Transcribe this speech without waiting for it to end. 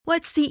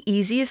What's the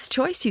easiest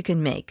choice you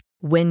can make?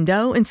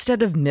 Window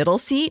instead of middle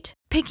seat?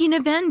 Picking a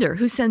vendor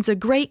who sends a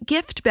great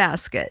gift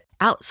basket?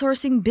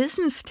 Outsourcing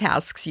business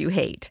tasks you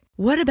hate?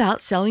 What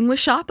about selling with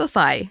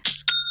Shopify?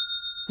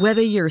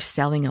 Whether you're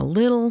selling a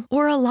little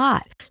or a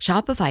lot,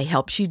 Shopify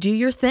helps you do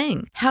your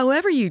thing,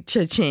 however you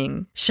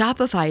cha-ching.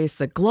 Shopify is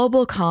the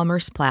global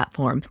commerce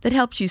platform that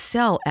helps you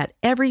sell at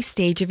every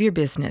stage of your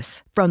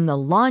business. From the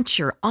launch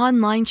your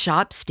online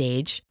shop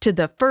stage to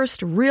the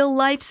first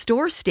real-life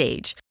store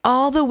stage,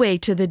 all the way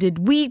to the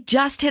did we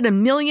just hit a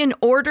million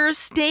orders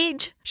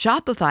stage.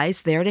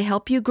 Shopify's there to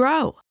help you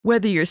grow.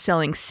 Whether you're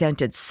selling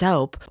scented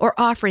soap or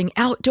offering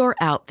outdoor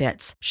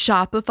outfits,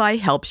 Shopify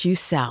helps you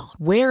sell.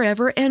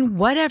 Wherever and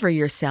whatever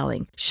you're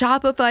selling,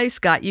 Shopify's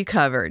got you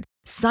covered.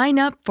 Sign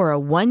up for a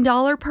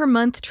 $1 per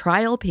month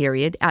trial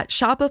period at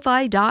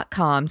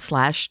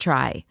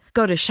shopify.com/try.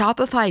 Go to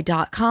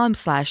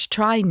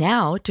shopify.com/try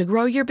now to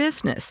grow your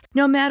business,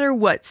 no matter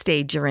what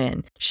stage you're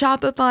in.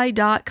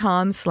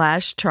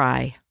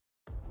 Shopify.com/try.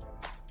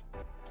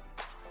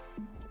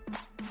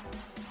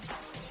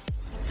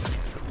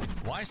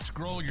 Why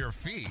scroll your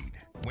feed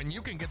when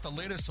you can get the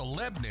latest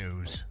celeb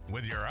news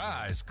with your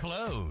eyes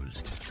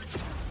closed?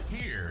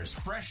 Here's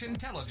fresh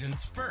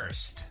intelligence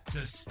first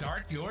to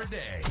start your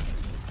day.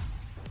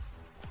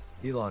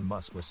 Elon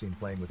Musk was seen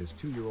playing with his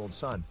 2-year-old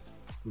son,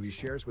 who he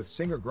shares with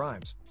singer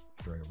Grimes,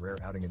 during a rare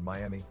outing in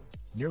Miami,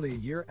 nearly a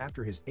year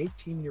after his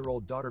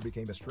 18-year-old daughter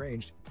became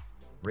estranged,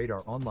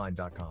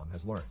 RadarOnline.com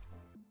has learned.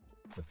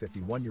 The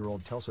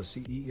 51-year-old Tulsa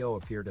CEO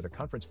appeared at a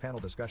conference panel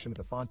discussion at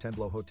the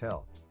Fontainebleau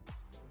Hotel.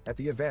 At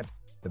the event,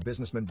 the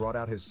businessman brought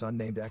out his son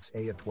named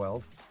XA at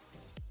 12.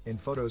 In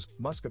photos,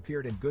 Musk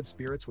appeared in good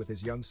spirits with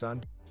his young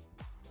son.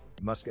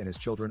 Musk and his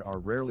children are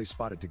rarely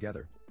spotted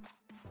together.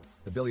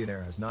 The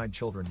billionaire has 9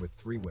 children with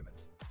 3 women.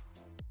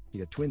 He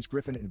had twins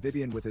Griffin and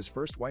Vivian with his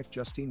first wife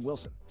Justine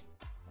Wilson.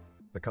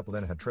 The couple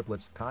then had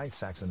triplets Kai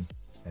Saxon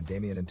and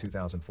Damien in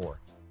 2004.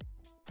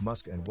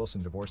 Musk and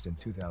Wilson divorced in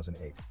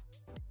 2008.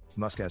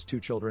 Musk has 2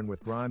 children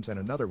with Grimes and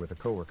another with a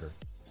coworker.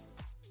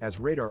 As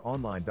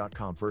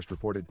RadarOnline.com first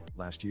reported,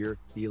 last year,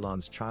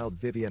 Elon's child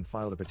Vivian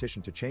filed a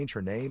petition to change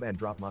her name and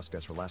drop Musk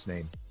as her last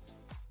name.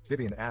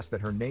 Vivian asked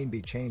that her name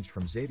be changed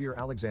from Xavier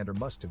Alexander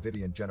Musk to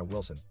Vivian Jenna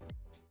Wilson.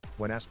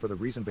 When asked for the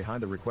reason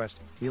behind the request,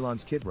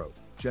 Elon's kid wrote,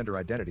 "Gender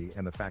identity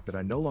and the fact that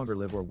I no longer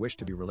live or wish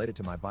to be related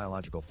to my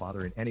biological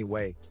father in any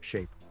way,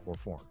 shape, or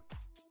form."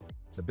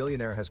 The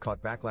billionaire has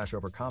caught backlash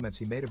over comments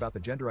he made about the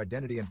gender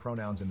identity and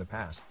pronouns in the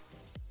past.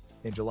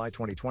 In July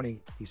 2020,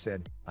 he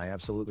said, "I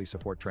absolutely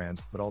support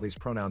trans, but all these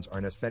pronouns are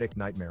an aesthetic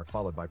nightmare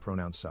followed by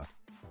pronouns suck."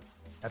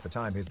 At the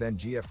time, his then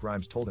GF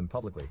Grimes told him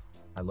publicly,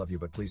 "I love you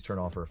but please turn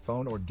off her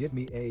phone or give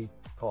me a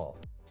call.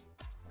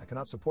 I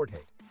cannot support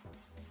hate.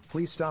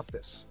 Please stop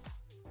this.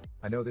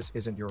 I know this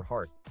isn't your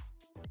heart."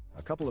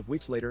 A couple of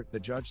weeks later, the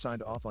judge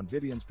signed off on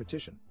Vivian's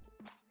petition.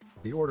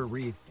 The order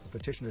read, the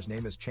petitioner's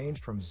name is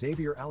changed from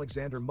Xavier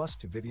Alexander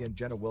Musk to Vivian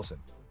Jenna Wilson.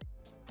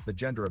 The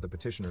gender of the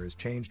petitioner is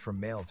changed from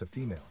male to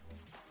female.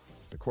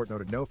 The court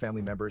noted no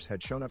family members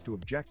had shown up to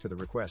object to the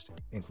request,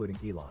 including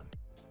Elon.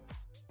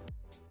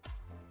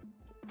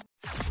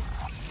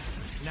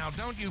 Now,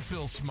 don't you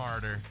feel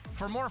smarter?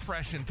 For more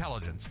fresh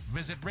intelligence,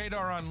 visit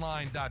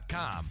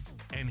RadarOnline.com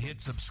and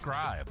hit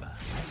subscribe.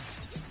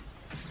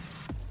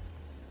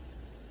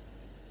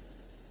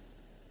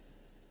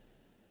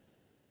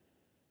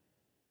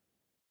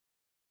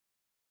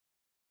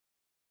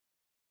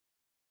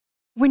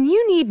 When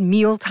you need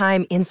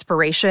mealtime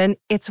inspiration,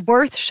 it's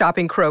worth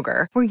shopping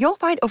Kroger, where you'll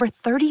find over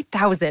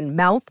 30,000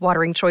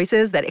 mouth-watering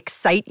choices that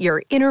excite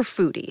your inner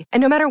foodie.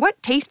 And no matter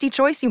what tasty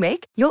choice you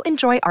make, you'll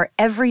enjoy our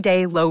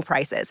everyday low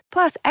prices,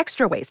 plus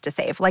extra ways to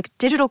save, like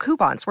digital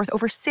coupons worth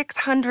over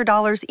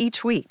 $600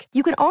 each week.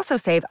 You can also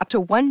save up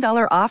to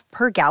 $1 off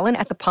per gallon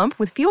at the pump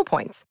with fuel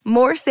points.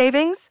 More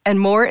savings and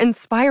more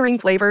inspiring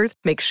flavors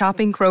make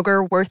shopping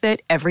Kroger worth it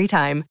every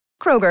time.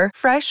 Kroger,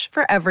 fresh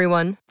for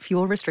everyone.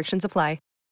 Fuel restrictions apply.